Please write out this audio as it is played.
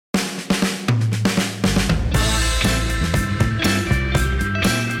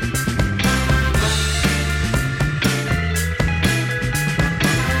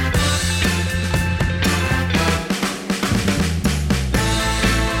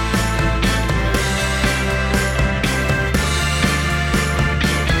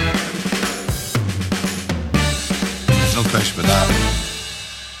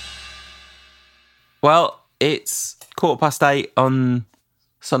Well, it's 8:15 on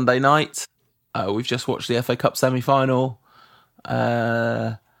Sunday night. We've just watched the FA Cup semi-final.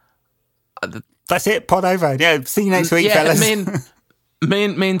 That's it, pod over. Yeah, see you next week, fellas.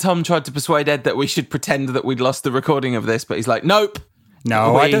 Me and Tom tried to persuade Ed that we should pretend that we'd lost the recording of this, but he's like, nope.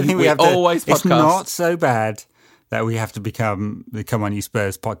 No, I don't think we have to. Always podcast. It's not so bad that we have to become the Come On You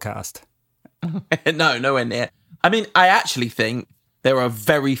Spurs podcast. No, nowhere near. I mean, I actually think there are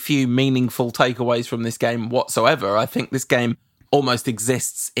very few meaningful takeaways from this game whatsoever. I think this game almost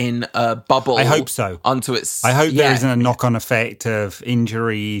exists in a bubble. I hope so. Unto its. I hope there isn't a knock-on effect of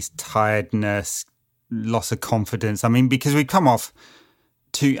injuries, tiredness, loss of confidence. I mean, because we come off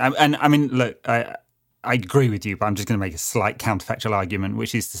two, and I mean, look, I agree with you, but I'm just going to make a slight counterfactual argument,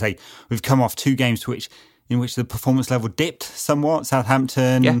 which is to say we've come off two games in which the performance level dipped somewhat.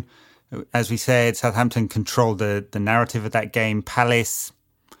 Southampton, as we said, Southampton controlled the narrative of that game. Palace,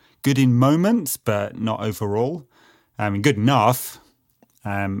 good in moments, but not overall. I mean, good enough.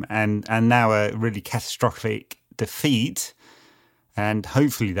 And now a really catastrophic defeat. And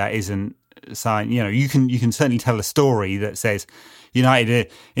hopefully that isn't a sign. You know, you can certainly tell a story that says United are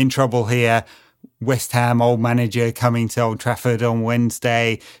in trouble here. West Ham, old manager, coming to Old Trafford on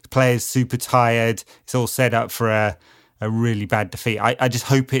Wednesday. Players super tired. It's all set up for a really bad defeat. I just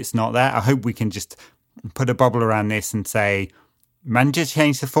hope it's not that. I hope we can just put a bubble around this and say, manager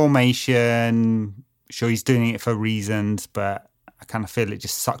changed the formation. Sure, he's doing it for reasons, but I kind of feel it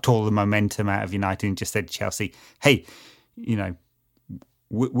just sucked all the momentum out of United and just said to Chelsea, hey, you know,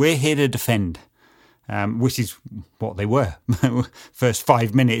 we're here to defend. Which is what they were. First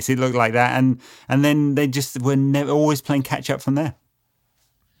 5 minutes, it looked like that. And then they just were always playing catch up from there.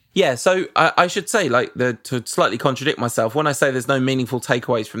 Yeah, so I should say, like, to slightly contradict myself, when I say there's no meaningful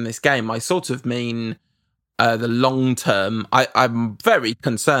takeaways from this game, I sort of mean the long term. I'm very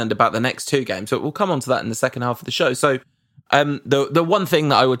concerned about the next two games, but we'll come on to that in the second half of the show. So the one thing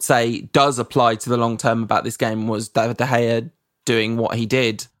that I would say does apply to the long term about this game was David De Gea doing what he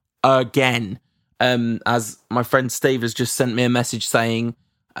did again. As my friend Steve has just sent me a message saying,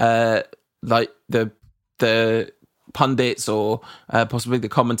 like the pundits or possibly the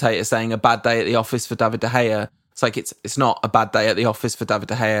commentator saying a bad day at the office for David De Gea. It's like it's not a bad day at the office for David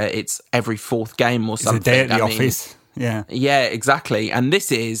De Gea. It's every fourth game or something. It's a day at the office. Yeah. Yeah, exactly. And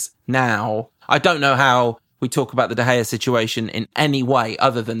this is now. I don't know how we talk about the De Gea situation in any way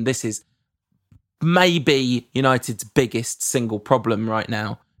other than this is maybe United's biggest single problem right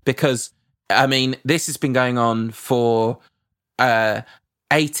now, because I mean, this has been going on for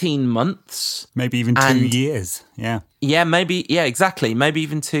 18 months. Maybe even 2 years. Yeah. Yeah, maybe. Yeah, exactly. Maybe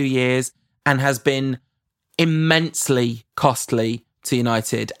even 2 years, and has been immensely costly to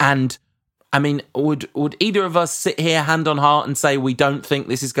United. And I mean, would either of us sit here hand on heart and say we don't think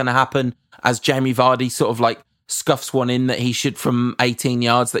this is going to happen as Jamie Vardy sort of like scuffs one in that he should from 18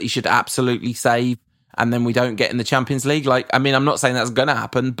 yards that he should absolutely save, and then we don't get in the Champions League? Like, I mean, I'm not saying that's going to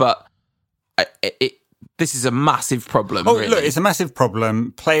happen, but this is a massive problem. Oh, really. Look, it's a massive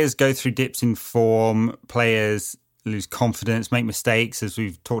problem. Players go through dips in form. Players lose confidence, make mistakes, as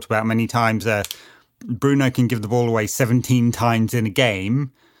we've talked about many times. Bruno can give the ball away 17 times in a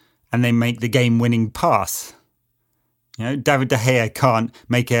game and then make the game-winning pass. You know, David De Gea can't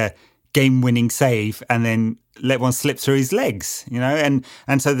make a game-winning save and then let one slip through his legs. You know,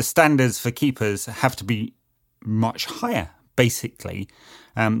 and so the standards for keepers have to be much higher. Basically,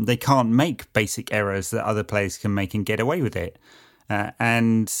 they can't make basic errors that other players can make and get away with it.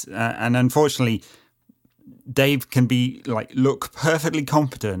 And unfortunately, Dave can be look perfectly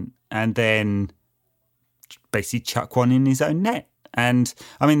competent and then basically chuck one in his own net. And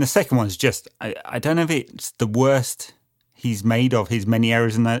I mean, the second one's just, I don't know if it's the worst he's made of his many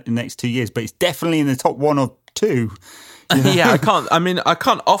errors in the next 2 years, but it's definitely in the top one or two. You know? Yeah, I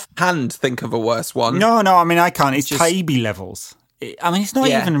can't offhand think of a worse one. No, I mean, I can't. It's Taibbi levels. I mean, it's not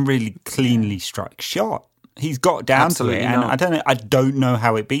even a really cleanly struck shot. He's got down Absolutely to it, not. and I don't know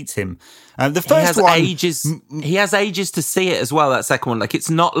how it beats him. The first one, he has ages to see it as well. That second one, like, it's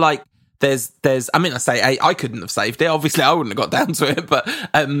not like there's. I mean, I couldn't have saved it. Obviously, I wouldn't have got down to it. But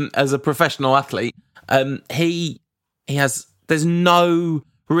as a professional athlete, he has. There's no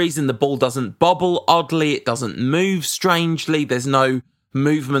reason the ball doesn't bobble oddly. It doesn't move strangely. There's no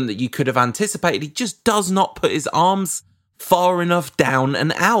movement that you could have anticipated. He just does not put his arms far enough down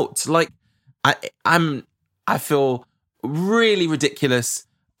and out. Like, I feel really ridiculous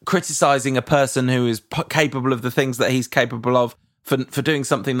criticizing a person who is capable of the things that he's capable of for doing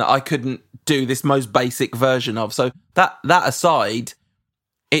something that I couldn't do this most basic version of. So that aside,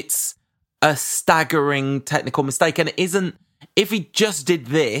 it's a staggering technical mistake, and it if he just did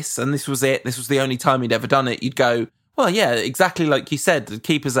this and this was it, this was the only time he'd ever done it, you'd go, well, yeah, exactly like you said, the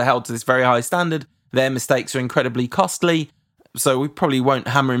keepers are held to this very high standard. Their mistakes are incredibly costly, so we probably won't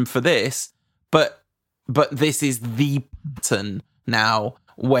hammer him for this. But this is the pattern now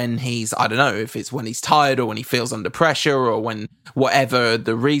when he's, I don't know if it's when he's tired or when he feels under pressure or when whatever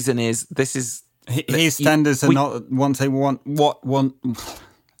the reason is, this is... His standards are not once they want...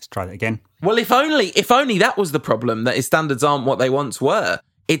 Let's try that again. Well, if only that was the problem, that his standards aren't what they once were.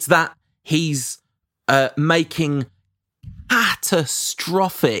 It's that he's making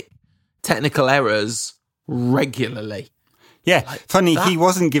catastrophic technical errors regularly. Yeah, funny, he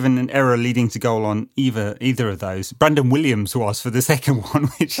wasn't given an error leading to goal on either of those. Brandon Williams was for the second one,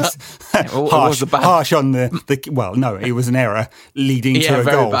 which is harsh on the... Well, no, it was an error leading to a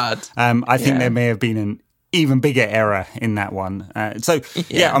goal. Bad. I think there may have been an even bigger error in that one. I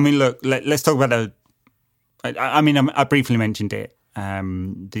mean, look, let's talk about I briefly mentioned it,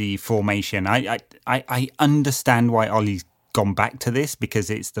 the formation. I understand why Ollie's gone back to this, because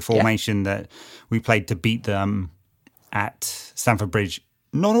it's the formation that we played to beat them at Stamford Bridge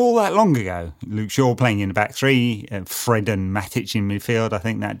not all that long ago. Luke Shaw playing in the back three, Fred and Matic in midfield, I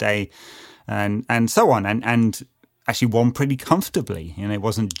think, that day, and so on, and actually won pretty comfortably. It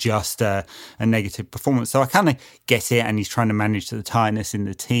wasn't just a negative performance. So I kind of get it, and he's trying to manage the tiredness in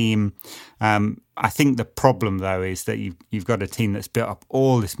the team. I think the problem, though, is that you've got a team that's built up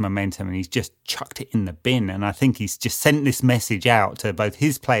all this momentum, and he's just chucked it in the bin. And I think he's just sent this message out to both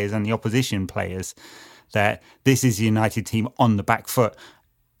his players and the opposition players that this is a United team on the back foot,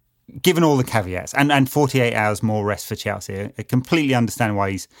 given all the caveats, and 48 hours more rest for Chelsea. I completely understand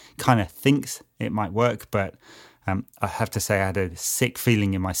why he's kind of thinks it might work, but I have to say I had a sick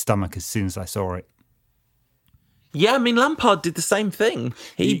feeling in my stomach as soon as I saw it. Yeah, I mean, Lampard did the same thing.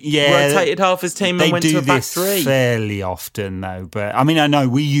 He rotated half his team and went to a back three. They do this fairly often, though, but I mean, I know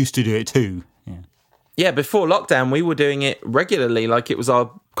we used to do it too. Yeah, before lockdown, we were doing it regularly, like it was our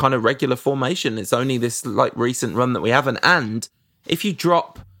kind of regular formation. It's only this like recent run that we haven't. And if you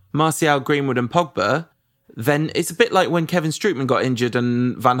drop Martial, Greenwood and Pogba, then it's a bit like when Kevin Strootman got injured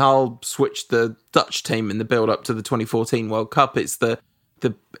and Van Gaal switched the Dutch team in the build-up to the 2014 World Cup. It's the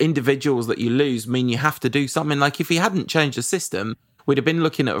individuals that you lose mean you have to do something. Like if he hadn't changed the system, we'd have been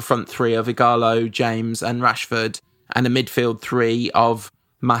looking at a front three of Ighalo, James and Rashford, and a midfield three of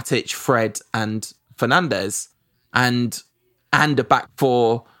Matic, Fred and Fernandes, and a back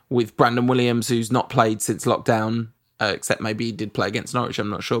four with Brandon Williams, who's not played since lockdown, except maybe he did play against Norwich, I'm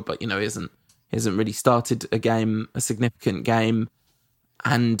not sure, but he hasn't really started a significant game,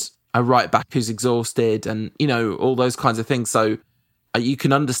 and a right back who's exhausted, and all those kinds of things. So you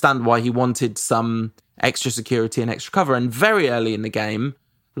can understand why he wanted some extra security and extra cover. And very early in the game,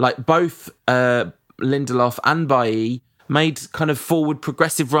 like both Lindelof and Bailly made kind of forward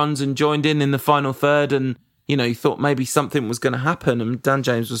progressive runs and joined in the final third, and you thought maybe something was going to happen, and Dan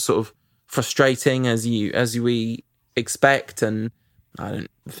James was sort of frustrating as we expect, and I don't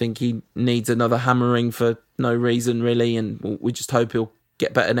think he needs another hammering for no reason really, and we just hope he'll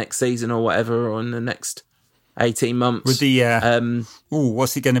get better next season or whatever, or in the next 18 months. With the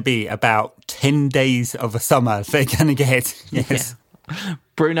what's it going to be, about 10 days of a summer they're going to get? Yes. Yeah.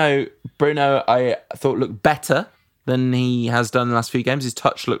 Bruno I thought looked better than he has done in the last few games. His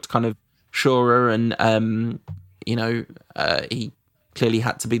touch looked kind of surer, and he clearly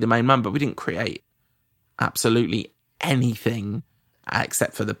had to be the main man, but we didn't create absolutely anything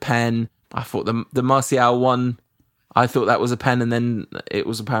except for the pen. I thought the Martial one, I thought that was a pen, and then it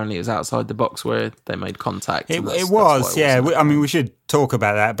was outside the box where they made contact. It was, yeah. I mean, we should talk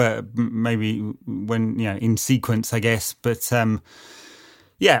about that, but maybe when in sequence, I guess. But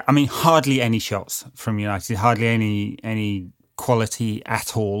yeah, I mean, hardly any shots from United, hardly any quality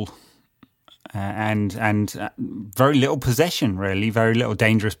at all, and very little possession, really, very little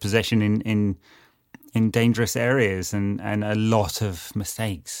dangerous possession in dangerous areas, and a lot of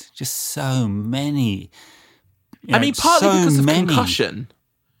mistakes. Just so many. I mean,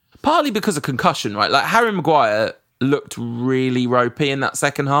 partly because of concussion, right? Like Harry Maguire looked really ropey in that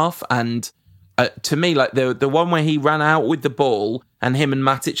second half, and to me, like the one where he ran out with the ball and him and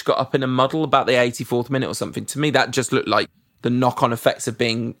Matic got up in a muddle about the 84th minute or something, to me that just looked like the knock-on effects of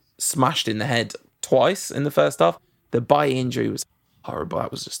being smashed in the head twice in the first half. The Bailly injury was horrible. That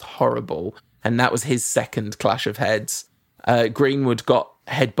was just horrible. And that was his second clash of heads. Greenwood got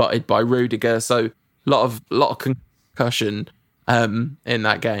headbutted by Rudiger, so a lot of concussion in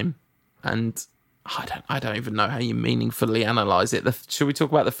that game. And I don't even know how you meaningfully analyse it. Should we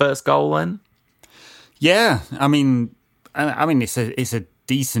talk about the first goal then? Yeah, I mean, it's a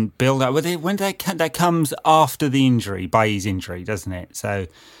decent build up. When that comes after the injury, Bailly's injury, doesn't it? So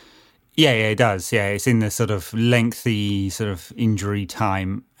yeah, it does. Yeah, it's in the sort of lengthy sort of injury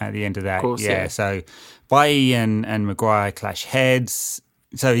time at the end of that. Of course, yeah. So Bailly and Maguire clash heads.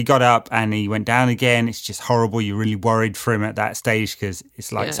 So he got up and he went down again. It's just horrible. You're really worried for him at that stage because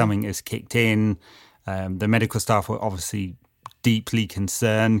it's like something has kicked in. The medical staff were obviously deeply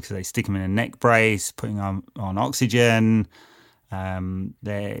concerned because they stick him in a neck brace, putting on oxygen.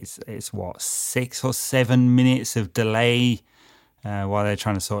 It's 6 or 7 minutes of delay while they're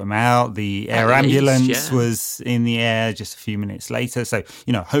trying to sort him out. The air ambulance was in the air just a few minutes later. So,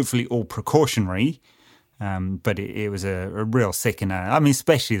 hopefully all precautionary. But it was a real sickener. I mean,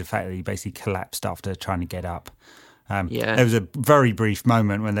 especially the fact that he basically collapsed after trying to get up. There was a very brief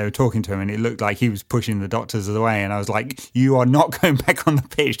moment when they were talking to him and it looked like he was pushing the doctors away. And I was like, you are not going back on the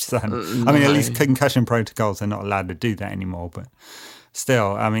pitch, son. No. I mean, at least concussion protocols are not allowed to do that anymore. But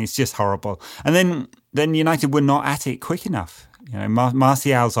still, I mean, it's just horrible. And then United were not at it quick enough.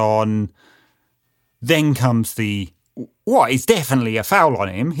 Martial's on. Then comes it's definitely a foul on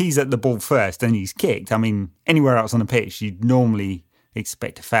him. He's at the ball first and he's kicked. I mean, anywhere else on the pitch, you'd normally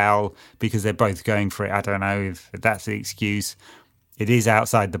expect a foul because they're both going for it. I don't know if that's the excuse. It is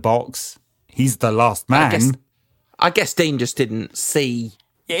outside the box. He's the last man. I guess Dean just didn't see.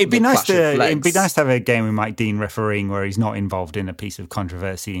 It'd be nice to have a game with Mike Dean refereeing where he's not involved in a piece of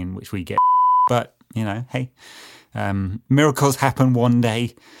controversy in which we get. But hey, miracles happen one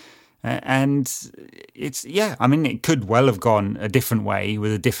day. And it could well have gone a different way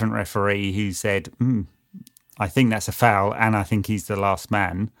with a different referee who said, I think that's a foul and I think he's the last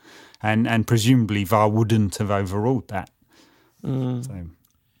man. And presumably VAR wouldn't have overruled that. So.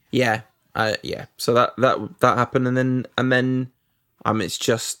 Yeah. So that happened. And then it's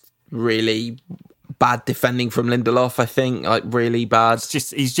just really bad defending from Lindelof, I think, like really bad.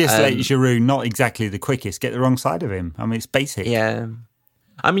 He's just like Giroud, not exactly the quickest. Get the wrong side of him. I mean, it's basic. Yeah.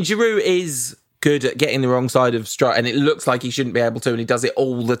 I mean, Giroud is good at getting the wrong side of strike, and it looks like he shouldn't be able to, and he does it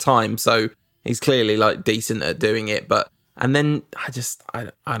all the time. So he's clearly like decent at doing it. And then I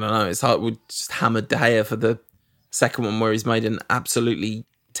don't know. It's hard. We just hammered De Gea for the second one where he's made an absolutely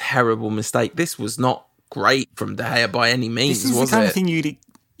terrible mistake. This was not great from De Gea by any means. This is the kind of thing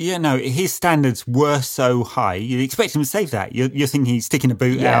his standards were so high. You'd expect him to save that. You're thinking he's sticking a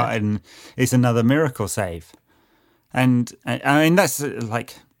boot out, and it's another miracle save. And I mean, that's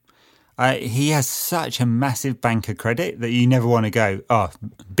like, he has such a massive bank of credit that you never want to go,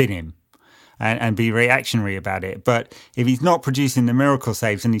 bin him and be reactionary about it. But if he's not producing the miracle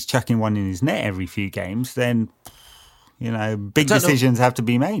saves and he's chucking one in his net every few games, then, big decisions have to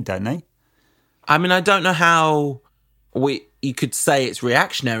be made, don't they? I mean, I don't know how you could say it's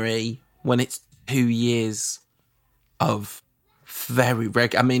reactionary when it's 2 years of very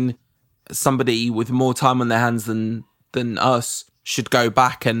regular. I mean, somebody with more time on their hands than us should go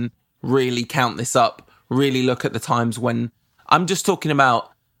back and really count this up, really look at the times when I'm just talking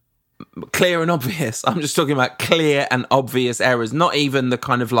about clear and obvious. I'm just talking about clear and obvious errors, not even the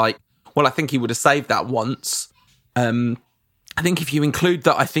kind of like, well, I think he would have saved that once. I think if you include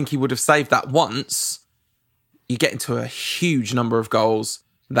that, I think he would have saved that once, you get into a huge number of goals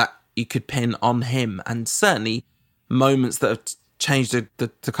that you could pin on him, and certainly moments that have changed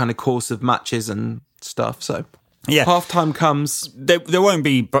the kind of course of matches and stuff. So half-time comes. There won't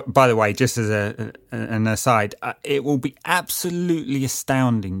be, by the way, just as an aside, it will be absolutely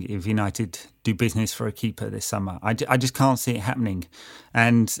astounding if United do business for a keeper this summer. I just can't see it happening.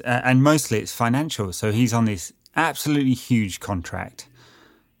 And mostly it's financial. So he's on this absolutely huge contract.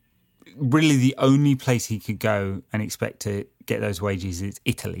 Really the only place he could go and expect to get those wages is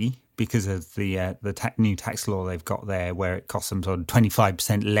Italy, because of the new tax law they've got there, where it costs them sort of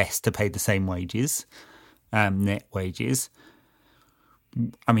 25% less to pay the same wages, net wages.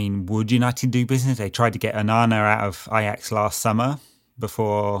 I mean, would United do business? They tried to get Onana out of Ajax last summer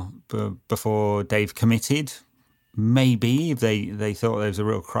before Dave committed. Maybe if they thought there was a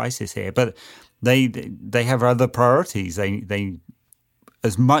real crisis here, but they have other priorities. They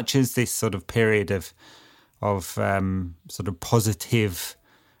as much as this sort of period of sort of positive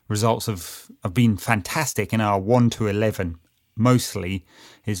results have been fantastic, and our 1-11 mostly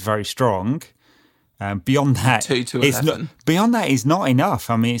is very strong. Beyond that, 2-11. Beyond that is not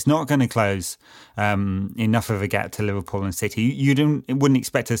enough. I mean, it's not going to close enough of a gap to Liverpool and City. Wouldn't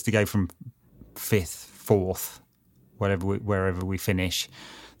expect us to go from 5th, 4th, wherever we finish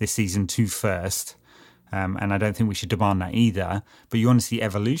this season to 1st. And I don't think we should demand that either. But you want to see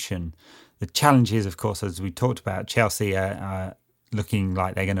evolution. The challenge is, of course, as we talked about, Chelsea are looking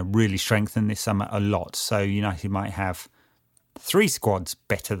like they're going to really strengthen this summer a lot. So United might have 3 squads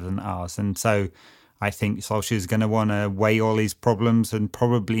better than ours. And so I think Solskjaer's going to want to weigh all his problems and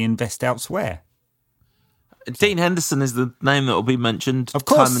probably invest elsewhere. Dean Henderson is the name that will be mentioned of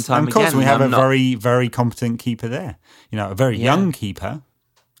course, time and time again. Of course, again. we have very, very competent keeper there. A very young keeper.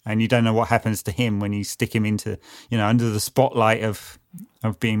 And you don't know what happens to him when you stick him into, under the spotlight of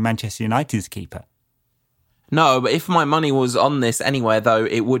being Manchester United's keeper. No, but if my money was on this anywhere, though,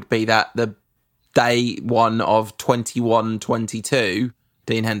 it would be that the day one of 21-22,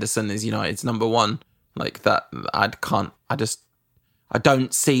 Dean Henderson is United's number one. Like that, I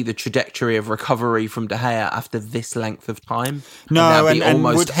don't see the trajectory of recovery from De Gea after this length of time. No, and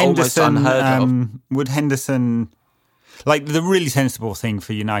would Henderson, would Henderson, like the really sensible thing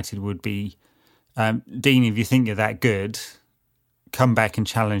for United would be, Dean, if you think you're that good, come back and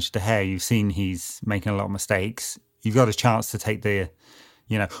challenge De Gea. You've seen he's making a lot of mistakes. You've got a chance to take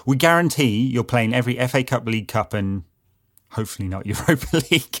we guarantee you're playing every FA Cup, League Cup, and hopefully not Europa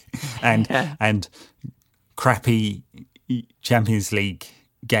League, and crappy Champions League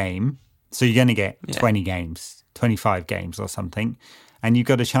game. So you're going to get 20 games, 25 games or something, and you've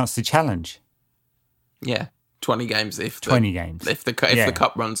got a chance to challenge. Yeah, 20 games if the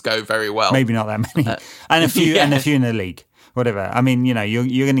cup runs go very well. Maybe not that many, and a few in the league, whatever. I mean,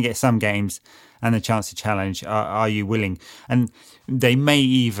 you're going to get some games and the chance to challenge. Are you willing? And they may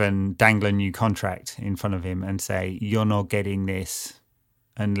even dangle a new contract in front of him and say, "You're not getting this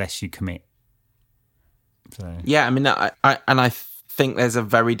unless you commit." So. Yeah, I mean, I think there's a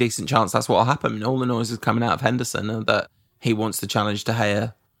very decent chance that's what will happen. All the noise is coming out of Henderson and that he wants to challenge De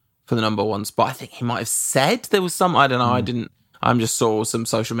Gea for the number one spot. I think he might have said there was some, I don't know, I just saw some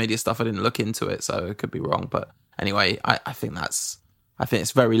social media stuff. I didn't look into it, so it could be wrong. But anyway, I think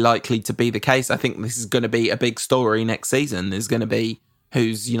it's very likely to be the case. I think this is going to be a big story next season. There's going to be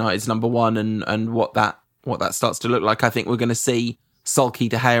who's United's number one and what that starts to look like. I think we're going to see sulky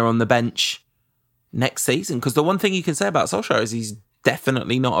De Gea on the bench next season, because the one thing you can say about Solskjaer is he's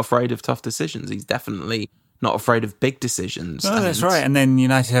definitely not afraid of tough decisions. He's definitely not afraid of big decisions. Oh, that's right. And then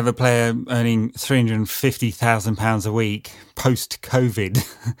United have a player earning £350,000 a week post-COVID,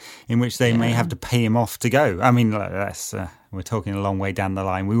 in which they may have to pay him off to go. I mean, that's we're talking a long way down the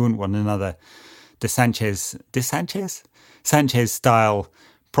line. We wouldn't want another Sanchez style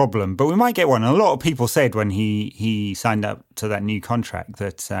problem, but we might get one. A lot of people said when he signed up to that new contract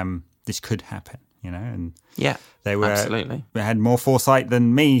that this could happen. And they were absolutely. They had more foresight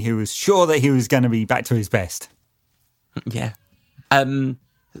than me, who was sure that he was going to be back to his best. Yeah.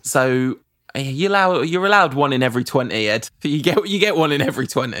 So you're allowed one in every 20, Ed. You get one in every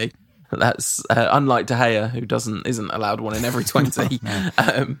 20. That's unlike De Gea, who isn't allowed one in every 20.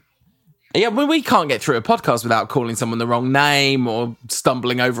 We can't get through a podcast without calling someone the wrong name or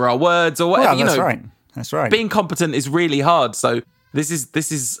stumbling over our words or whatever. Well, that's right. Being competent is really hard. So this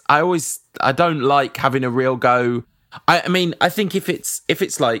is. I don't like having a real go. I mean, I think if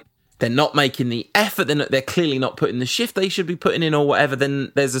it's like they're not making the effort, then they're clearly not putting the shift they should be putting in or whatever,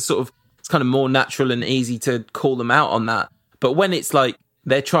 then there's a sort of, it's kind of more natural and easy to call them out on that. But when it's like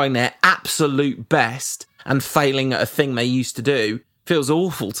they're trying their absolute best and failing at a thing they used to do, feels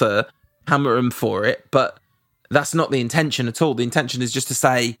awful to hammer them for it. But that's not the intention at all. The intention is just to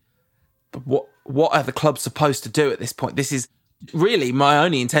say, what are the clubs supposed to do at this point? This is really my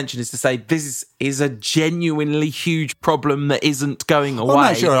only intention, is to say this is a genuinely huge problem that isn't going away. Well,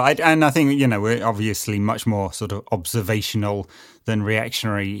 no, sure. And I think, we're obviously much more sort of observational than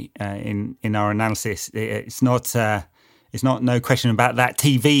reactionary in our analysis. It's not no question about that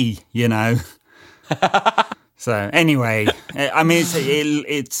TV, So anyway, I mean,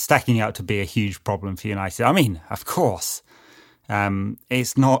 it's stacking out to be a huge problem for United. I mean, of course.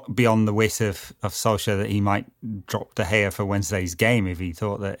 It's not beyond the wit of Solskjaer that he might drop De Gea for Wednesday's game if he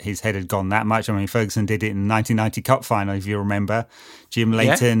thought that his head had gone that much. I mean, Ferguson did it in the 1990 Cup final, if you remember. Jim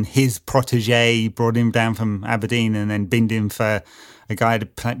Leighton, his protege, brought him down from Aberdeen and then binned him for a guy who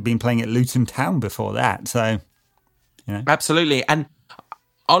had been playing at Luton Town before that. So, Absolutely. And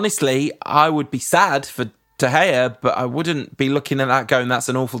honestly, I would be sad for De Gea, but I wouldn't be looking at that going, that's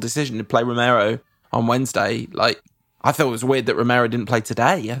an awful decision to play Romero on Wednesday. Like, I thought it was weird that Romero didn't play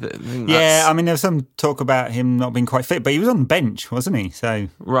today. I mean, there was some talk about him not being quite fit, but he was on the bench, wasn't he? So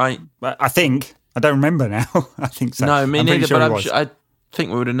right. I think. I don't remember now. I think so. No, me neither, but I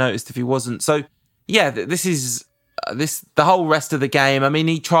think we would have noticed if he wasn't. So, yeah, this is the whole rest of the game. I mean,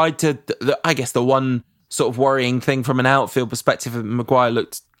 he tried to, I guess the one sort of worrying thing from an outfield perspective, Maguire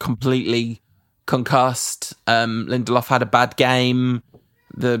looked completely concussed. Lindelof had a bad game.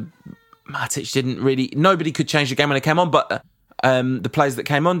 Matic didn't really... Nobody could change the game when it came on, but the players that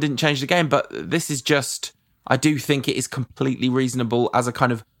came on didn't change the game. But this is just I do think it is completely reasonable as a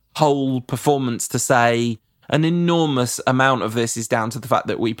kind of whole performance to say an enormous amount of this is down to the fact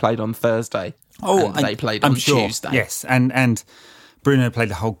that we played on Thursday and they played on Tuesday. Yes, and Bruno played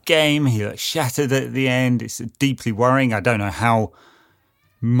the whole game. He looked shattered at the end. It's deeply worrying. I don't know how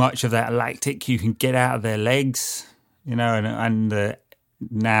much of that lactic you can get out of their legs, and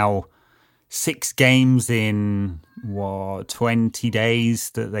now 6 games in 20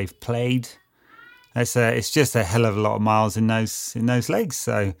 days that they've played. It's just a hell of a lot of miles in those legs.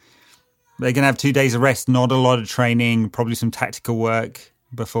 So they're going to have 2 days of rest, not a lot of training, probably some tactical work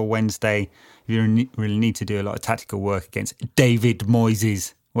before Wednesday. You really need to do a lot of tactical work against David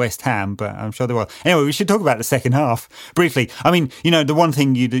Moyes' West Ham, but I'm sure they will. Anyway, we should talk about the second half briefly. I mean, the one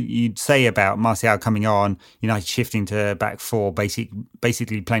thing you'd say about Martial coming on, United shifting to back 4,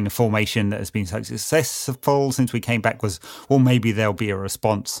 basically playing the formation that has been so successful since we came back was, well, maybe there'll be a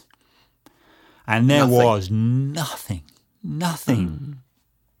response. And there was nothing.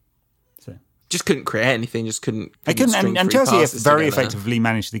 So just couldn't create anything. Just couldn't. They couldn't. And Chelsea very effectively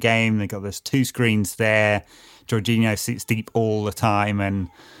managed the game. They got those 2 screens there. Jorginho sits deep all the time, and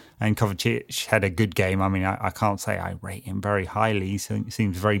Kovacic had a good game. I mean, I can't say I rate him very highly. He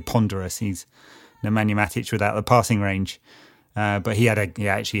seems very ponderous. He's Nemanja Matic without the passing range, but he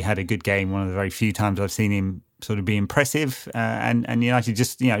actually had a good game. One of the very few times I've seen him sort of be impressive. And United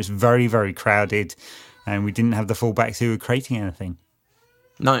just it's very, very crowded, and we didn't have the fullbacks who were creating anything.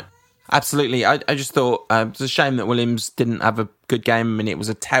 No. Absolutely. I just thought it's a shame that Williams didn't have a good game. I mean, it was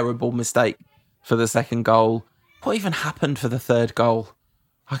a terrible mistake for the second goal. What even happened for the third goal?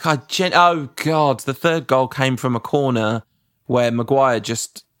 Oh, God. The third goal came from a corner where Maguire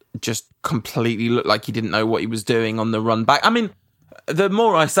just completely looked like he didn't know what he was doing on the run back. I mean, the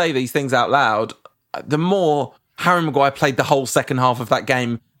more I say these things out loud, the more Harry Maguire played the whole second half of that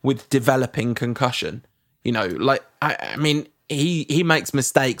game with developing concussion. I mean, he makes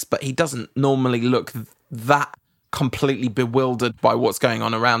mistakes, but he doesn't normally look that completely bewildered by what's going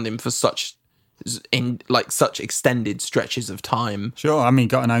on around him for such extended stretches of time. Sure, I mean, he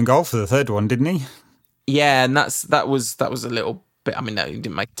got an own goal for the third one, didn't he? Yeah, and that was a little bit. I mean, no, he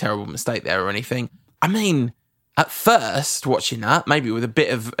didn't make a terrible mistake there or anything. I mean, at first, watching that, maybe with a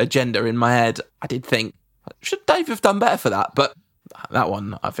bit of agenda in my head, I did think, should Dave have done better for that? But that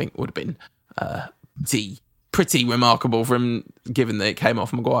one, I think, would have been pretty remarkable for him, given that it came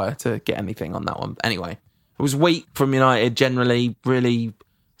off Maguire, to get anything on that one. Anyway, it was weak from United generally, really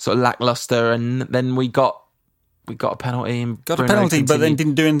sort of lackluster, and then we got a penalty. And got a penalty, but then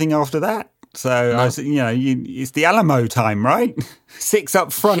didn't do anything after that. So no. It's the Alamo time, right? 6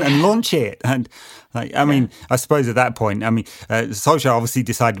 up front and launch it. And I mean, I suppose at that point, Solskjaer obviously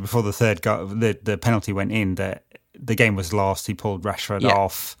decided before the third goal, the penalty went in, that the game was lost. He pulled Rashford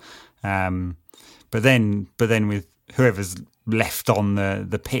off. But then with whoever's left on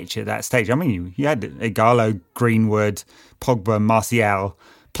the pitch at that stage, I mean, you had Ighalo, Greenwood, Pogba, Martial,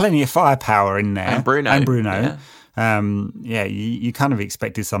 plenty of firepower in there. And Bruno. Yeah. You kind of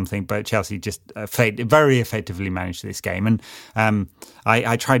expected something, but Chelsea just very effectively managed this game. And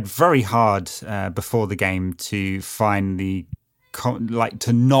I tried very hard before the game to find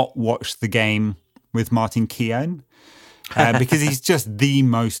to not watch the game with Martin Keown. Because he's just the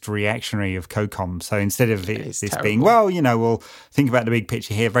most reactionary of co-com. So instead of this being, we'll think about the big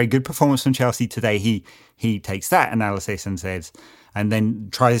picture here. Very good performance from Chelsea today. He takes that analysis and then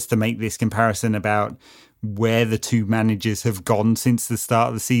tries to make this comparison about where the two managers have gone since the start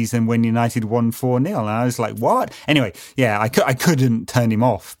of the season when United won 4-0. And I was like, what? Anyway, yeah, I couldn't turn him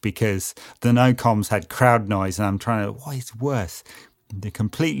off because the no-coms had crowd noise, and I'm trying to, what is worse? The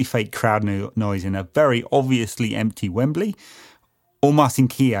completely fake crowd noise in a very obviously empty Wembley, or Martin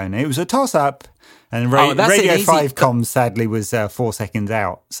Keown. It was a toss-up, and Radio 5 comms sadly was 4 seconds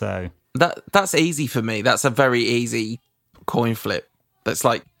out. So that's easy for me. That's a very easy coin flip. That's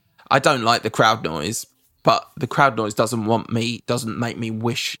like, I don't like the crowd noise, but the crowd noise doesn't make me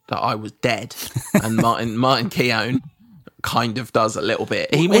wish that I was dead. And Martin Keown kind of does a little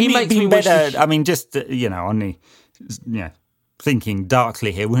bit. He makes me better. I mean, just thinking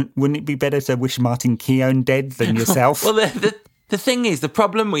darkly here, wouldn't it be better to wish Martin Keown dead than yourself? Well, the thing is, this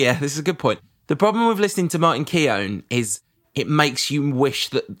is a good point. The problem with listening to Martin Keown is it makes you wish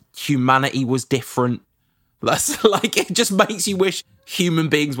that humanity was different. That's like, it just makes you wish human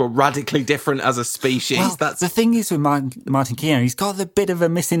beings were radically different as a species. Well, that's the thing is with Martin Keown, he's got a bit of a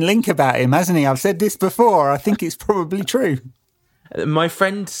missing link about him, hasn't he? I've said this before. I think it's probably true. My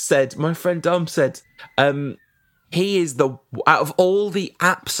friend Dom said, he is out of all the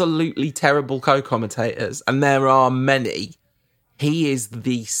absolutely terrible co-commentators, and there are many, he is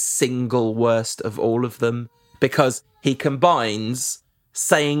the single worst of all of them, because he combines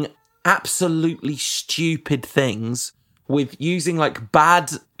saying absolutely stupid things with using like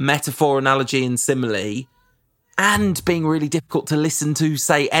bad metaphor, analogy and simile, and being really difficult to listen to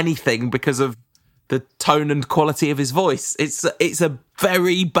say anything because of the tone and quality of his voice. It's a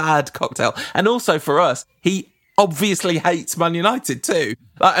very bad cocktail. And also for us, he obviously hates Man United too.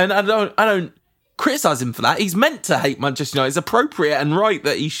 And I don't criticise him for that. He's meant to hate Manchester United. It's appropriate and right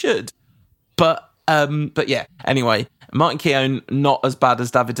that he should. But yeah, anyway, Martin Keown not as bad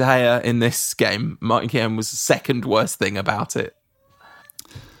as David De Gea in this game. Martin Keown was the second worst thing about it.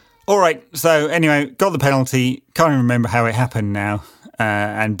 All right, so anyway, got the penalty. Can't even remember how it happened now.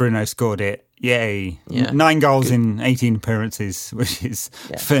 And Bruno scored it. Yay. Yeah. 9 goals in 18 appearances, which is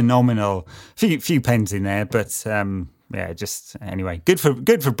phenomenal. Few pens in there, but just anyway, good for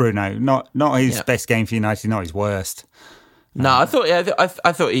Bruno. Not his best game for United, not his worst. No, I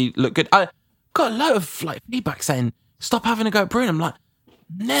thought he looked good. I got a lot of feedback saying stop having a go at Bruno. I'm like,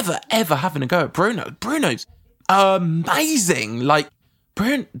 never ever having a go at Bruno. Bruno's amazing. Like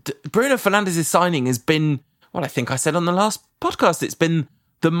Bruno Fernandes' signing has been what I think I said on the last podcast. It's been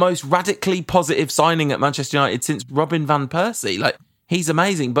the most radically positive signing at Manchester United since Robin van Persie. Like, he's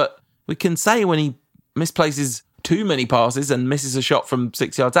amazing, but we can say when he misplaces too many passes and misses a shot from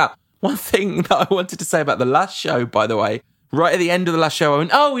 6 yards out. One thing that I wanted to say about the last show, by the way, right at the end of the last show, I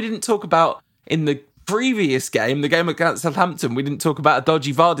went, we didn't talk about in the previous game, the game against Southampton, we didn't talk about a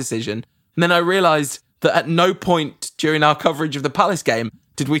dodgy VAR decision. And then I realised that at no point during our coverage of the Palace game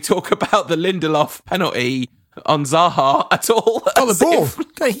did we talk about the Lindelof penalty on Zaha at all. Got the ball.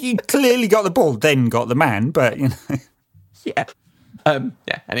 He clearly got the ball, then got the man, but, you know. Yeah.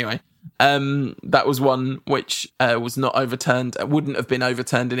 Anyway, that was one which was not overturned. Wouldn't have been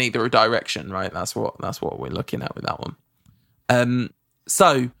overturned in either direction, right? That's what we're looking at with that one.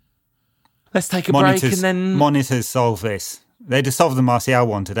 So let's take a break and then... Monitors solve this. They'd have solved the Martial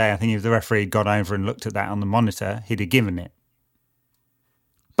one today. I think if the referee had gone over and looked at that on the monitor, he'd have given it.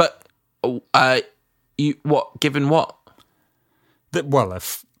 But... Given what?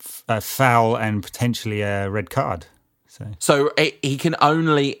 A foul and potentially a red card. So he can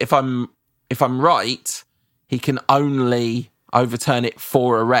only, if I'm right, he can only overturn it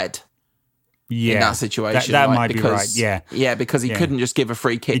for a red. Yeah, in that situation, that right? might be right. Yeah, because he couldn't just give a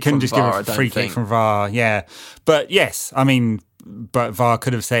free kick. He couldn't from just VAR, give a free kick from VAR. Yeah, but yes, I mean, but VAR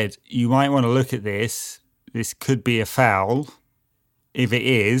could have said you might want to look at this. This could be a foul. If it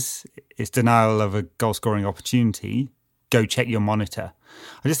is, it's denial of a goal-scoring opportunity. Go check your monitor.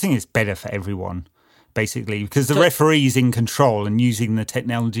 I just think it's better for everyone, basically, because the referee's in control and using the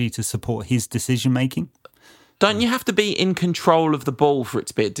technology to support his decision-making. Don't you have to be in control of the ball for it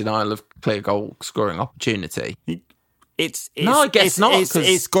to be a denial of clear goal-scoring opportunity? I guess not.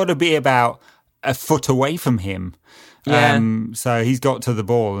 It's got to be about a foot away from him. Yeah. So he's got to the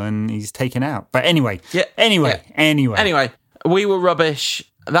ball and he's taken out. But anyway. Anyway, we were rubbish.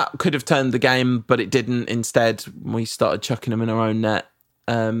 That could have turned the game, but it didn't. Instead, we started chucking them in our own net.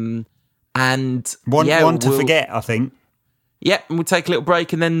 And one to forget, I think. Yeah, we'll take a little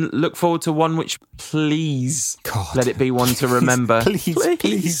break and then look forward to one which, please, let it be one to remember. Please.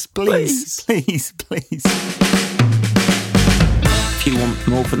 If you want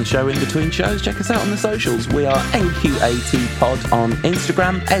more from the show in between shows, check us out on the socials. We are NQAT Pod on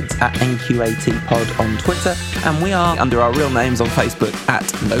Instagram, Ed's at NQAT Pod on Twitter, and we are under our real names on Facebook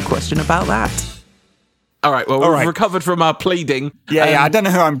at No Question About That. All right, well, we've recovered from our pleading. Yeah, I don't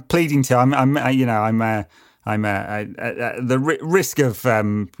know who I'm pleading to. I'm at the risk of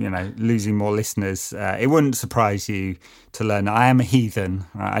losing more listeners. It wouldn't surprise you to learn that I am a heathen.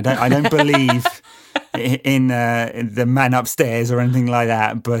 I don't believe in the man upstairs or anything like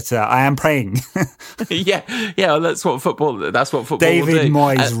that, but I am praying. yeah. Well, that's what football. David will do.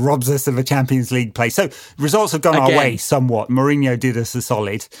 Moyes robs us of a Champions League place. So results have gone our way somewhat. Mourinho did us a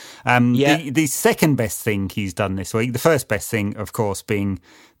solid. The second best thing he's done this week. The first best thing, of course, being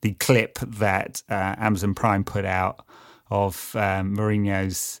the clip that Amazon Prime put out of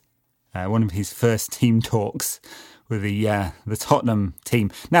Mourinho's one of his first team talks with the Tottenham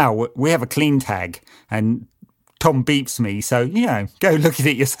team. Now, we have a clean tag, and Tom beeps me, so, go look at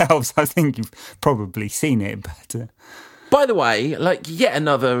it yourselves. I think you've probably seen it. But by the way, yet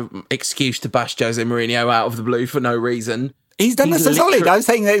another excuse to bash Jose Mourinho out of the blue for no reason. He's done us a solid. I was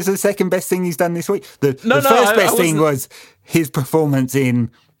saying that it's the second best thing he's done this week. The first best thing was his performance in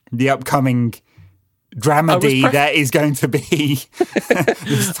the upcoming dramedy that is going to be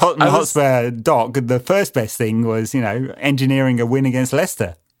this Tottenham Hotspur doc. The first best thing was, engineering a win against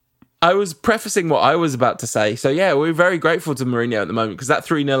Leicester. I was prefacing what I was about to say. So yeah, we're very grateful to Mourinho at the moment because that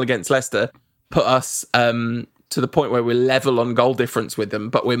 3-0 against Leicester put us to the point where we're level on goal difference with them,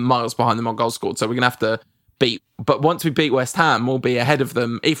 but we're miles behind them on goals scored. So we're going to have to beat. But once we beat West Ham, we'll be ahead of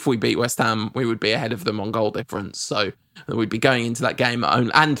them. If we beat West Ham, we would be ahead of them on goal difference. So we'd be going into that game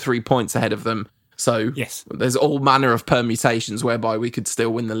and 3 points ahead of them. So yes, there's all manner of permutations whereby we could still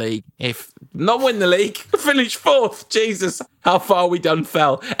win the league. If not win the league, finish fourth. Jesus, how far we done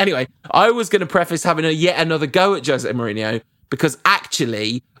fell. Anyway, I was going to preface having yet another go at Jose Mourinho because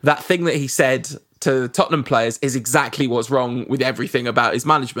actually that thing that he said to the Tottenham players is exactly what's wrong with everything about his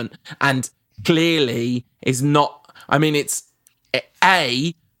management. And clearly is not, I mean, it's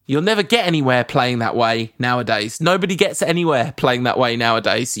you'll never get anywhere playing that way nowadays. Nobody gets anywhere playing that way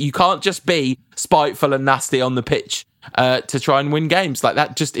nowadays. You can't just be spiteful and nasty on the pitch to try and win games like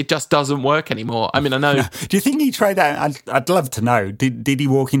that. It just doesn't work anymore. I mean, I know. No. Do you think he tried that? I'd love to know. Did he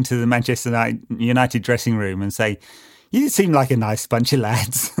walk into the Manchester United dressing room and say, "You seem like a nice bunch of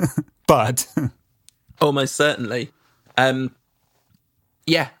lads," but almost certainly,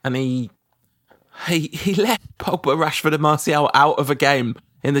 yeah, and he left Pogba, Rashford, and Martial out of a game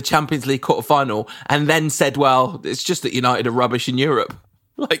in the Champions League quarter-final and then said, well, it's just that United are rubbish in Europe.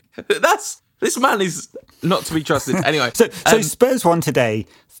 Like, this man is not to be trusted. Anyway. So Spurs won today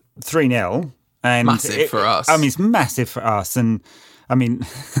 3-0. And massive for us. I mean, it's massive for us. And, I mean,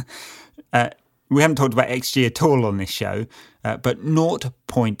 we haven't talked about XG at all on this show, but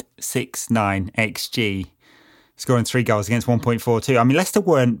 0.69 XG. Scoring 3 goals against 1.42. I mean, Leicester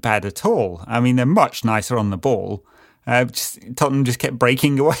weren't bad at all. I mean, they're much nicer on the ball. Tottenham just kept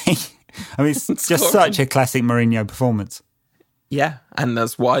breaking away. I mean, it's just such a classic Mourinho performance. Yeah, and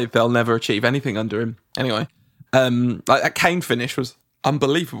that's why they'll never achieve anything under him. Anyway, like that Kane finish was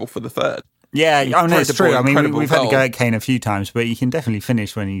unbelievable for the third. Yeah, I mean, it's true. I mean, we've had to go goal. at Kane a few times, but he can definitely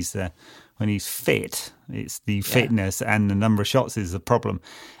finish when he's fit. It's the fitness and the number of shots is the problem.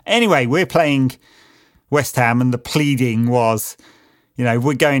 Anyway, we're playing West Ham, and the pleading was,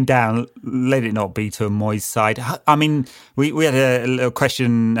 we're going down, let it not be to a Moyes side. I mean, we had a little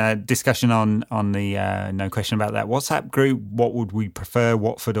discussion on the No Question About That WhatsApp group. What would we prefer,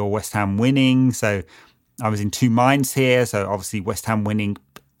 Watford or West Ham winning? So I was in two minds here. So obviously West Ham winning,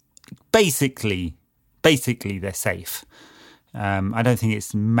 basically they're safe. I don't think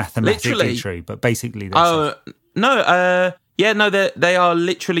it's mathematically true, but basically they're safe. No, they are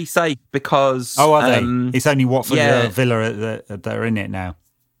literally safe because... Oh, are they? It's only Watford and Villa that are in it now.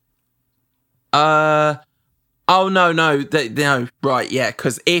 No. Right, yeah,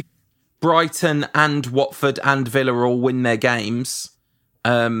 because if Brighton and Watford and Villa all win their games,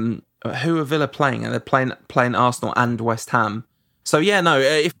 who are Villa playing? They're playing Arsenal and West Ham. So, yeah,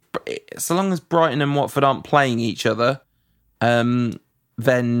 no, so long as Brighton and Watford aren't playing each other,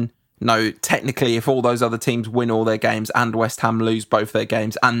 then... No, technically, if all those other teams win all their games and West Ham lose both their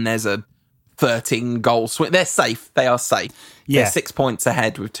games and there's a 13-goal swing, they're safe. They are safe. Yeah. They're 6 points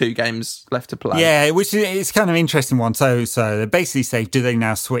ahead with 2 games left to play. Yeah, which is kind of an interesting one. So they're basically safe. Do they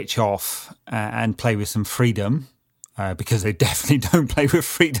now switch off and play with some freedom? Because they definitely don't play with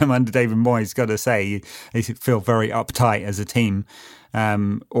freedom under David Moyes, got to say. They feel very uptight as a team.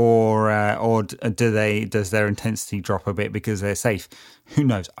 Or does their intensity drop a bit because they're safe? Who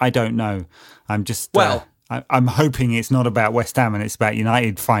knows? I don't know. I'm just I'm hoping it's not about West Ham and it's about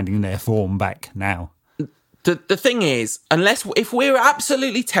United finding their form back now. The thing is, if we're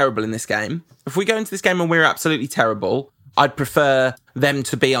absolutely terrible in this game, if we go into this game and we're absolutely terrible, I'd prefer them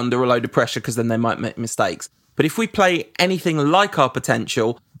to be under a load of pressure because then they might make mistakes. But if we play anything like our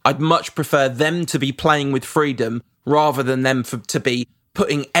potential, I'd much prefer them to be playing with freedom rather than them to be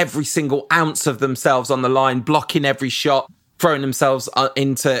putting every single ounce of themselves on the line, blocking every shot, throwing themselves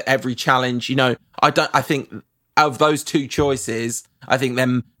into every challenge. I think of those two choices, I think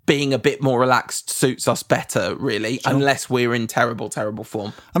them being a bit more relaxed suits us better, really, unless we're in terrible, terrible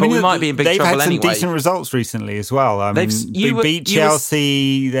form. But we might be in big trouble anyway. They've had some decent results recently as well. I mean, they beat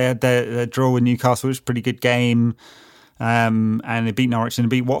Chelsea, their draw with Newcastle was a pretty good game. And they beat Norwich and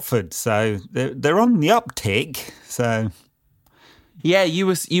they beat Watford, so they're on the uptick. So, yeah, you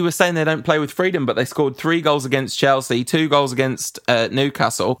were saying they don't play with freedom, but they scored 3 goals against Chelsea, 2 goals against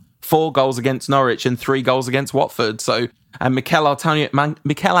Newcastle, 4 goals against Norwich, and 3 goals against Watford. So, and Mikel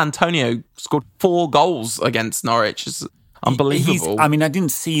Antonio scored 4 goals against Norwich. It's unbelievable. I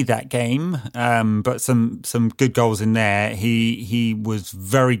didn't see that game, but some good goals in there. He was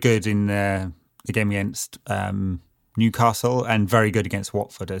very good in the game against Newcastle and very good against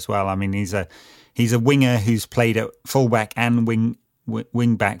Watford as well. I mean, he's a winger who's played at fullback and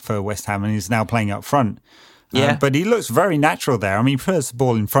wing back for West Ham and is now playing up front. Yeah. But he looks very natural there. I mean, he puts the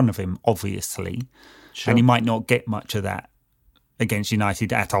ball in front of him, obviously. Sure. And he might not get much of that against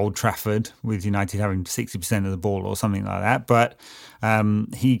United at Old Trafford, with United having 60% of the ball or something like that. But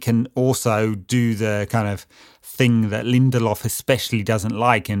he can also do the kind of thing that Lindelof especially doesn't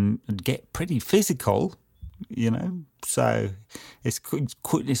like and get pretty physical, So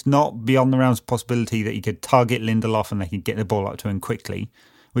it's not beyond the realms of possibility that he could target Lindelof and they could get the ball up to him quickly,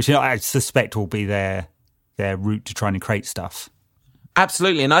 which I suspect will be their route to trying to create stuff.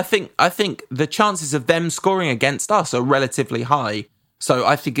 Absolutely, and I think the chances of them scoring against us are relatively high. So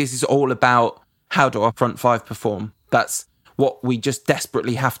I think this is all about how do our front five perform. That's what we just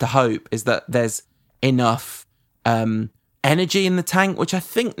desperately have to hope, is that there's enough energy in the tank, which I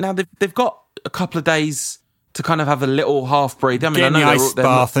think now they've got a couple of days to kind of have a little half breathe. I mean, get in I know the ice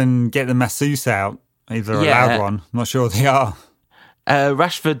bath and get the masseuse out. Either allowed one. I'm not sure they are.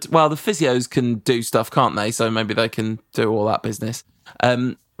 Rashford, well, the physios can do stuff, can't they? So maybe they can do all that business.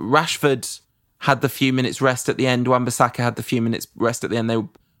 Rashford had the few minutes rest at the end. Wan-Bissaka had the few minutes rest at the end. They were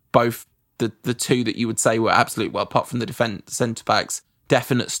both the two that you would say were absolute, well, apart from the centre-backs,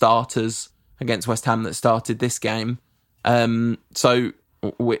 definite starters against West Ham that started this game. So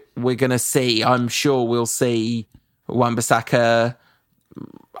we're going to see, I'm sure we'll see Wan-Bissaka,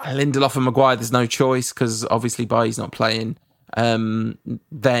 Lindelof and Maguire. There's no choice because obviously Bailly's not playing.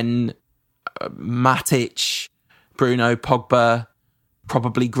 Then Matic, Bruno, Pogba,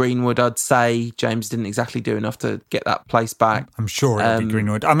 probably Greenwood, I'd say. James didn't exactly do enough to get that place back. I'm sure it'll be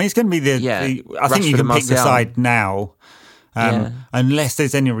Greenwood. I mean, it's going to be I think you can pick the side now, unless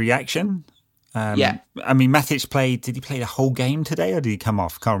there's any reaction. I mean, Matic did he play the whole game today or did he come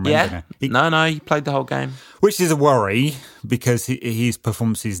off? Can't remember now. No, he played the whole game. Which is a worry because his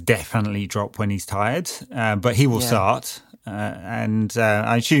performances definitely drop when he's tired, but he will start. And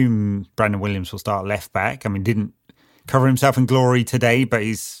I assume Brandon Williams will start left back. I mean, didn't cover himself in glory today, but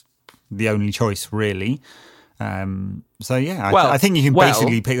he's the only choice, really. I think you can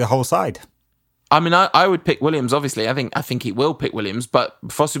basically pick the whole side. I mean, I would pick Williams, obviously. I think he will pick Williams, but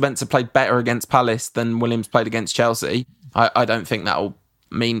Fosu-Mensah played better against Palace than Williams played against Chelsea. I don't think that'll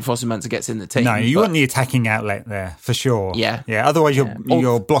mean Fosu-Mensah gets in the team. No, you want the attacking outlet there, for sure. Yeah. Otherwise,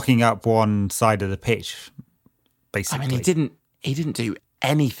 you're blocking up one side of the pitch, basically. I mean, he didn't do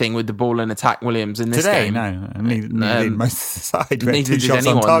anything with the ball and attack Williams in this today, game. No. Neither did most of the side. Neither did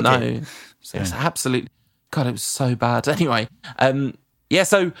anyone, on target. No. So. It was absolutely... God, it was so bad. Anyway,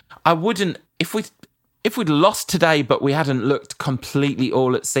 so I wouldn't... If we'd lost today but we hadn't looked completely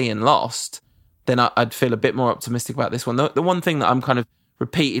all at sea and lost, then I'd feel a bit more optimistic about this one. The one thing that I'm kind of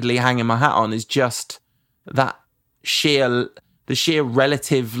repeatedly hanging my hat on is just that the sheer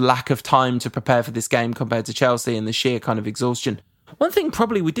relative lack of time to prepare for this game compared to Chelsea and the sheer kind of exhaustion. One thing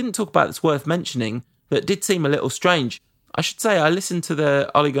probably we didn't talk about that's worth mentioning that did seem a little strange. I should say I listened to the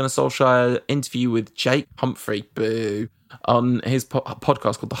Ole Gunnar Solskjaer interview with Jake Humphrey, on his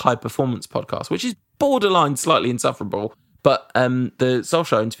podcast called the High Performance Podcast, which is borderline slightly insufferable, but the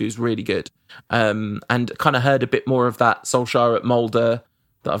Solskjaer interview is really good, and kind of heard a bit more of that Solskjaer at Mulder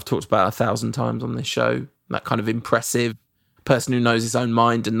that I've talked about 1,000 times on this show, that kind of impressive person who knows his own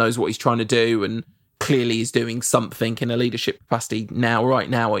mind and knows what he's trying to do and clearly is doing something in a leadership capacity right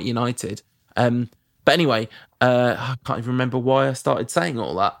now at United. But anyway, I can't even remember why I started saying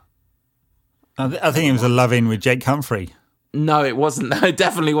all that. I think it was a love-in with Jake Humphrey. No, it wasn't. No, it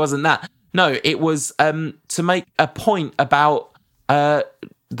definitely wasn't that. No, it was to make a point about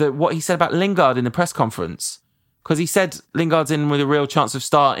what he said about Lingard in the press conference. Because he said Lingard's in with a real chance of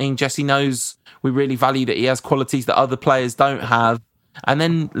starting. Jesse knows we really value that he has qualities that other players don't have. And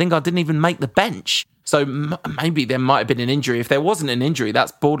then Lingard didn't even make the bench. So maybe there might have been an injury. If there wasn't an injury,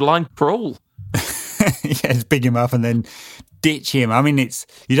 that's borderline cruel. It's big him up and then ditch him. I mean,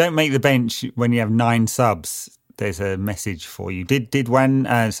 you don't make the bench when you have 9 subs. There's a message for you. Did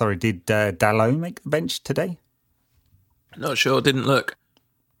Dalot make the bench today? Not sure. Didn't look.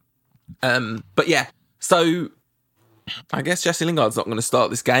 But yeah, so I guess Jesse Lingard's not going to start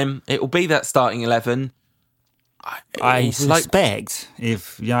this game. It will be that starting 11. I suspect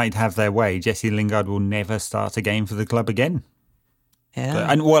if United have their way, Jesse Lingard will never start a game for the club again.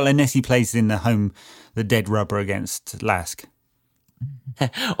 Yeah. Unless he plays in the dead rubber against Lask.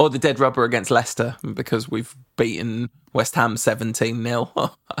 Or the dead rubber against Leicester, because we've beaten West Ham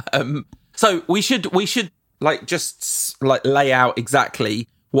 17-0. So we should just lay out exactly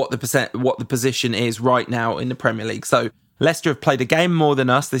what the position is right now in the Premier League. So Leicester have played a game more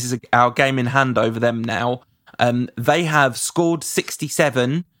than us. This is our game in hand over them now. They have scored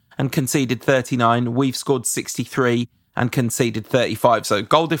 67 and conceded 39. We've scored 63 and conceded 35. So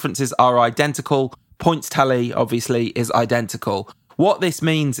goal differences are identical, points tally, obviously, is identical. What this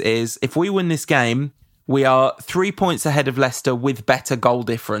means is, if we win this game, we are 3 points ahead of Leicester with better goal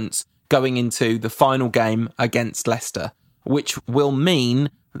difference going into the final game against Leicester, which will mean,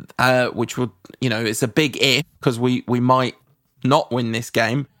 it's a big if, because we might not win this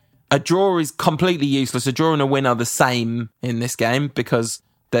game. A draw is completely useless. A draw and a win are the same in this game because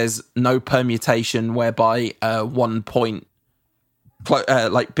there's no permutation whereby 1 point,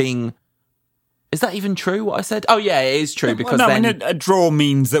 being... Is that even true, what I said? Oh, yeah, it is true, because a draw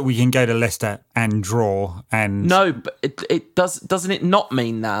means that we can go to Leicester and draw. And no, but it does. Doesn't it not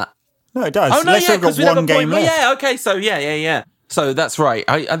mean that? No, it does. Oh, no, Leicester got one game left. Yeah, okay, so yeah. So that's right.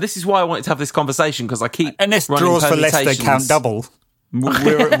 This is why I wanted to have this conversation, because I keep unless draws for Leicester count double.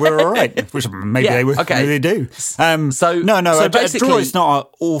 We're all right, which maybe they do. So a draw is not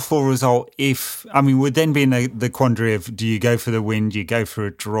an awful result. We'd then be in the quandary of, do you go for the win, do you go for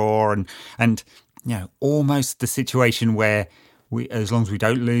a draw, and almost the situation where as long as we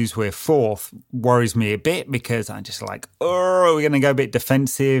don't lose, we're fourth, worries me a bit, because I'm just like, we're going to go a bit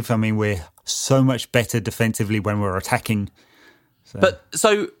defensive. We're so much better defensively when we're attacking. But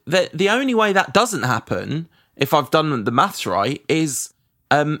the only way that doesn't happen, if I've done the maths right, is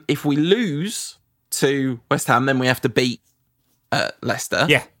if we lose to West Ham, then we have to beat Leicester.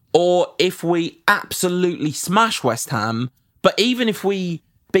 Yeah. Or if we absolutely smash West Ham, but even if we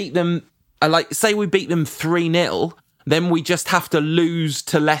beat them, say we beat them 3-0, then we just have to lose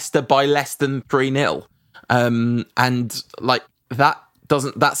to Leicester by less than 3-0.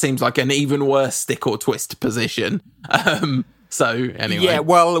 That seems like an even worse stick or twist position. So anyway. Yeah,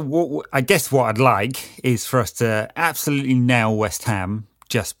 well, I guess what I'd like is for us to absolutely nail West Ham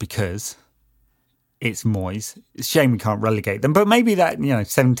just because it's Moyes. It's a shame we can't relegate them, but maybe that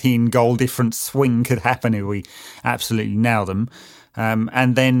 17 goal difference swing could happen if we absolutely nail them,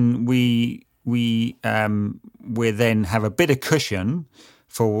 and then we then have a bit of cushion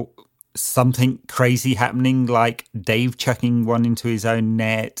for something crazy happening, like Dave chucking one into his own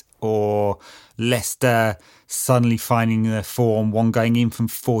net, or Leicester suddenly finding their form, one going in from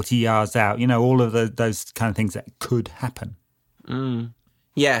 40 yards out. All of those kind of things that could happen.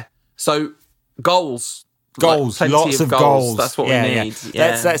 Yeah. So goals, lots of goals. That's what we need.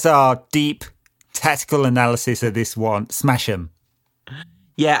 Yeah. That's our deep tactical analysis of this one. Smash them.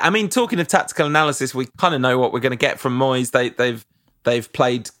 Yeah, talking of tactical analysis, we kind of know what we're going to get from Moyes. They've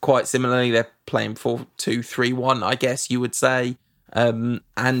played quite similarly. They're playing 4-2-3-1, I guess you would say. And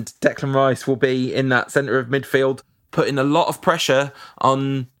Declan Rice will be in that centre of midfield, putting a lot of pressure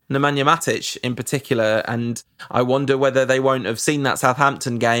on Nemanja Matic in particular. And I wonder whether they won't have seen that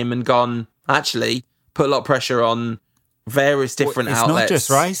Southampton game and gone, actually, put a lot of pressure on various different outlets. It's not just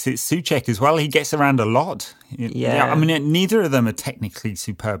Rice, it's Souček as well. He gets around a lot. Yeah. Neither of them are technically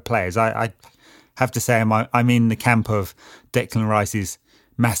superb players. I have to say I'm in the camp of Declan Rice is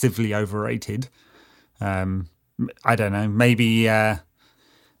massively overrated. I don't know. Maybe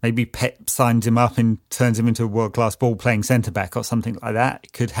Pep signs him up and turns him into a world-class ball-playing centre-back or something like that.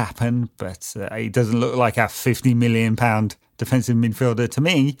 It could happen, but he doesn't look like a £50 million defensive midfielder to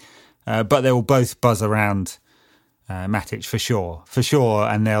me. But they will both buzz around Matic for sure,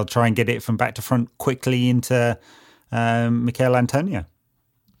 and they'll try and get it from back to front quickly into Mikel Antonio.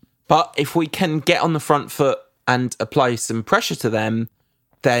 But if we can get on the front foot and apply some pressure to them,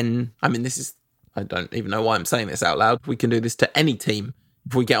 then, I don't even know why I'm saying this out loud. We can do this to any team.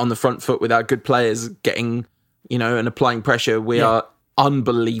 If we get on the front foot with our good players getting, and applying pressure, we are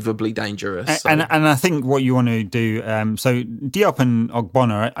unbelievably dangerous. And I think what you want to do, so Diop and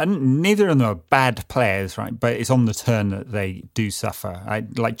Ogbonna, neither of them are bad players, right? But it's on the turn that they do suffer.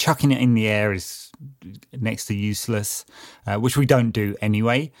 Like chucking it in the air is next to useless, which we don't do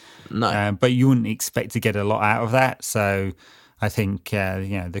anyway. No. But you wouldn't expect to get a lot out of that. So I think,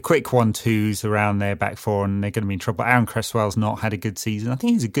 the quick 1-2s around their back four, and they're going to be in trouble. Aaron Cresswell's not had a good season. I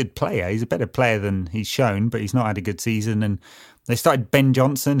think he's a good player. He's a better player than he's shown, but he's not had a good season. And they started Ben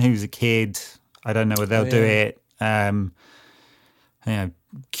Johnson, who's a kid. I don't know whether they'll do it.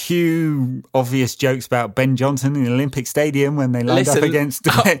 Cue obvious jokes about Ben Johnson in the Olympic Stadium when they lined up against...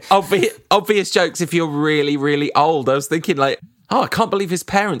 obvious jokes if you're really, really old. I was thinking I can't believe his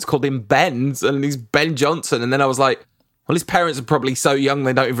parents called him Ben, and he's Ben Johnson. And then I was like, well, his parents are probably so young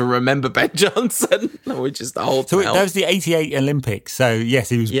they don't even remember Ben Johnson. We're just old. So that was the 88 Olympics. So, yes,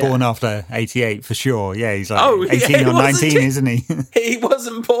 he was born after 88 for sure. Yeah, he's 18 or 19, isn't he? He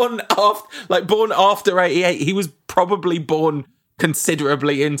wasn't born after 88. He was probably born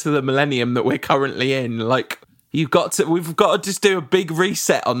considerably into the millennium that we're currently in. We've got to just do a big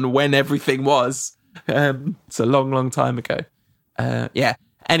reset on when everything was. It's a long, long time ago.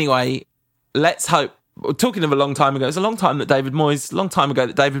 Anyway, let's hope. Talking of a long time ago, it's a long time ago that David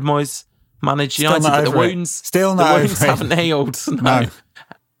Moyes managed United. But the wounds haven't healed. No.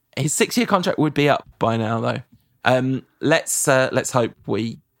 His 6-year contract would be up by now, though. Let's hope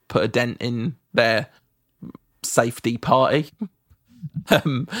we put a dent in their safety party.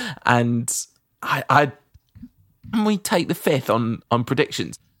 And we take the 5th on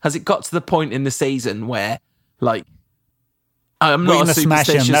predictions. Has it got to the point in the season where, like, I'm not a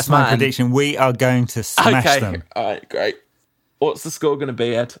superstitious That's man. my prediction. We are going to smash them. All right, great. What's the score going to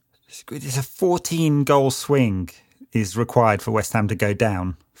be, Ed? It's a 14-goal swing is required for West Ham to go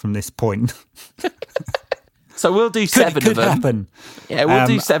down from this point. So we'll do 7 of them. Could happen. Yeah, we'll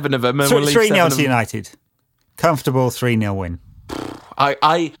do 7 of them. And we'll leave 3-0 to United. Comfortable 3-0 win.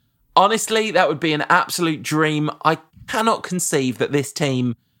 I honestly, that would be an absolute dream. I cannot conceive that this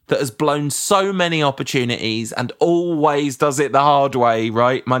team that has blown so many opportunities and always does it the hard way,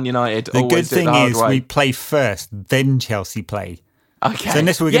 right? Man United. The good thing is we play first, then Chelsea play. Okay. So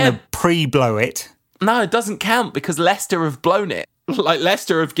unless we're going to pre-blow it. No, it doesn't count because Leicester have blown it. Like,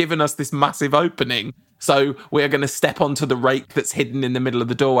 Leicester have given us this massive opening. So we're going to step onto the rake that's hidden in the middle of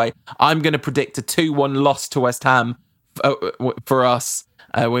the doorway. I'm going to predict a 2-1 loss to West Ham for us.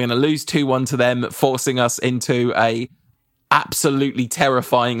 We're going to lose 2-1 to them, forcing us into a absolutely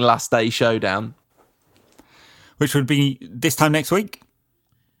terrifying last day showdown, which would be this time next week.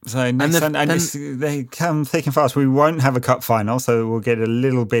 So they come thick and fast. We won't have a cup final, so we'll get a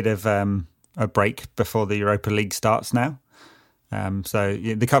little bit of a break before the Europa League starts now.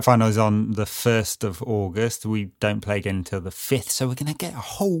 The cup final is on the 1st of August. We don't play again until the 5th, so we're going to get a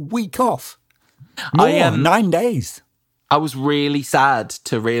whole week off. 9 days. I was really sad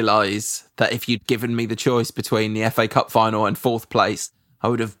to realise that if you'd given me the choice between the FA Cup final and 4th place, I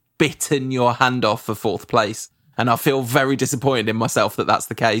would have bitten your hand off for 4th place. And I feel very disappointed in myself that that's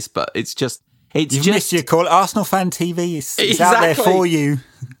the case, but you've missed your call. Arsenal Fan TV is out there for you.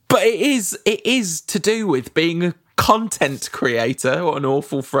 But it is to do with being a content creator. What an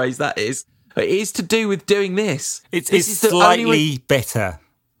awful phrase that is. It is to do with doing this. It's slightly better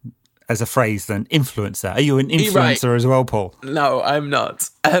as a phrase than influencer. Are you an influencer as well, Paul? No, I'm not.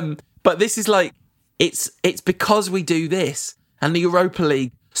 But this is like, it's because we do this, and the Europa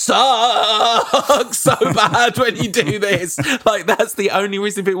League sucks so bad when you do this. Like, that's the only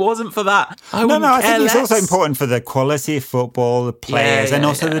reason. If it wasn't for that, I think it's also important for the quality of football, the players, and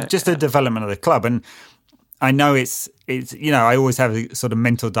also the development of the club. And I know it's I always have a sort of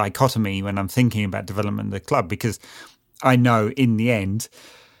mental dichotomy when I'm thinking about development of the club, because I know in the end,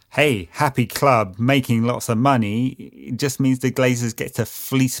 hey, happy club making lots of money, it just means the Glazers get to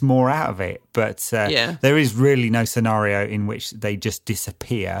fleece more out of it. But there is really no scenario in which they just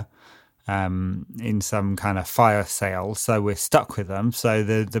disappear in some kind of fire sale. So we're stuck with them. So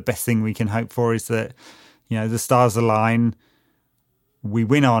the best thing we can hope for is that, the stars align. We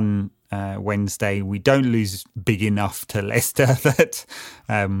win on Wednesday. We don't lose big enough to Leicester that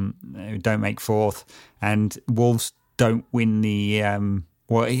don't make 4th. And Wolves don't win the...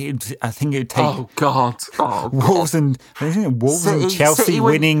 I think it would take. Oh God! Wolves and Chelsea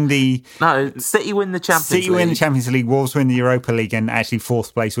winning the. No, City win the Champions League. City win the Champions League. Wolves win the Europa League, and actually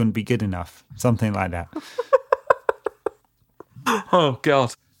 4th place wouldn't be good enough. Something like that. Oh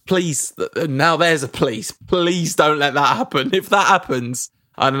God! Please, now there's a please. Please don't let that happen. If that happens,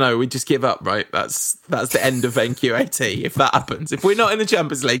 I don't know. We just give up, right? That's the end of NQAT. If that happens, if we're not in the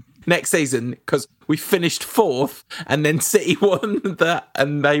Champions League next season, because we finished 4th and then City won that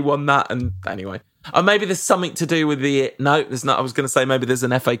and they won that, and anyway, maybe there's something to do with the. No, there's not. I was going to say maybe there's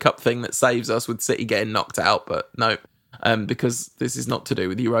an FA Cup thing that saves us with City getting knocked out, but no, because this is not to do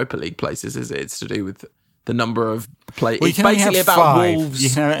with Europa League places, is it? It's to do with the number of players. Well, it's basically about 5. Wolves.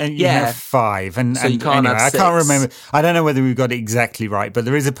 You can have 5, and so you can't have 6. I can't remember. I don't know whether we've got it exactly right, but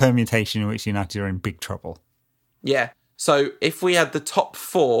there is a permutation in which United are in big trouble. Yeah. So if we had the top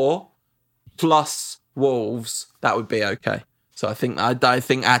 4 plus Wolves, that would be okay. So I think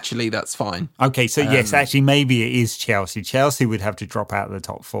actually that's fine. Okay, so yes, actually maybe it is Chelsea. Chelsea would have to drop out of the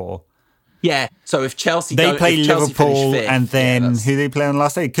top 4. Yeah. So if Chelsea play Liverpool, 5th, and then who they play on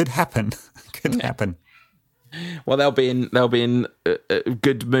last day, it could happen. Happen. Well, they'll be in a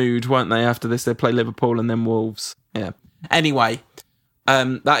good mood, won't they? After this, they play Liverpool and then Wolves. Yeah. Anyway,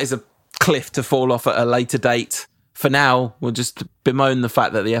 that is a cliff to fall off at a later date. For now, we'll just bemoan the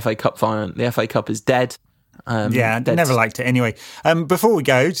fact that the FA Cup is dead. Dead. Never liked it anyway. Before we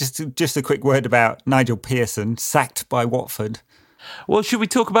go, just a quick word about Nigel Pearson, sacked by Watford. Well, should we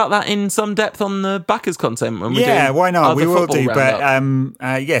talk about that in some depth on the backers content when we do? Yeah, why not? We will do, but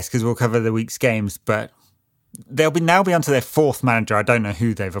yes, because we'll cover the week's games. But they'll now be onto their fourth manager. I don't know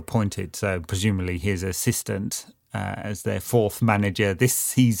who they've appointed, so presumably his assistant as their fourth manager this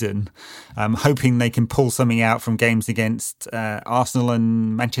season, hoping they can pull something out from games against Arsenal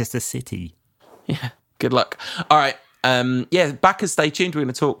and Manchester City. Yeah, good luck. All right. Backers, stay tuned. We're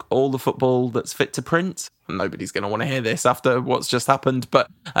going to talk all the football that's fit to print. Nobody's going to want to hear this after what's just happened, but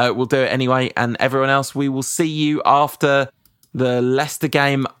we'll do it anyway. And everyone else, we will see you after the Leicester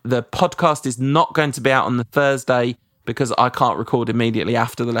game. The podcast is not going to be out on the Thursday because I can't record immediately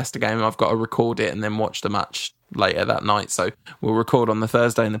after the Leicester game. I've got to record it and then watch the match later that night. So we'll record on the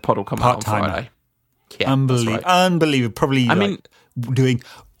Thursday and the pod will come out on Friday. Yeah, Unbelievable. Probably doing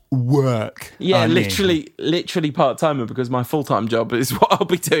work. Yeah, literally part-timer because my full-time job is what I'll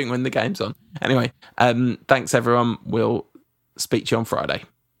be doing when the game's on. Anyway, thanks everyone. We'll speak to you on Friday.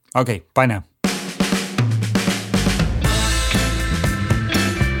 Okay, bye now.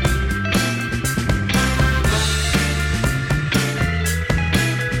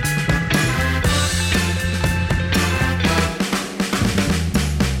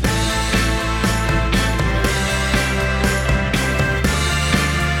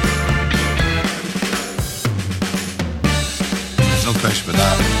 Question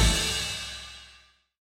about that.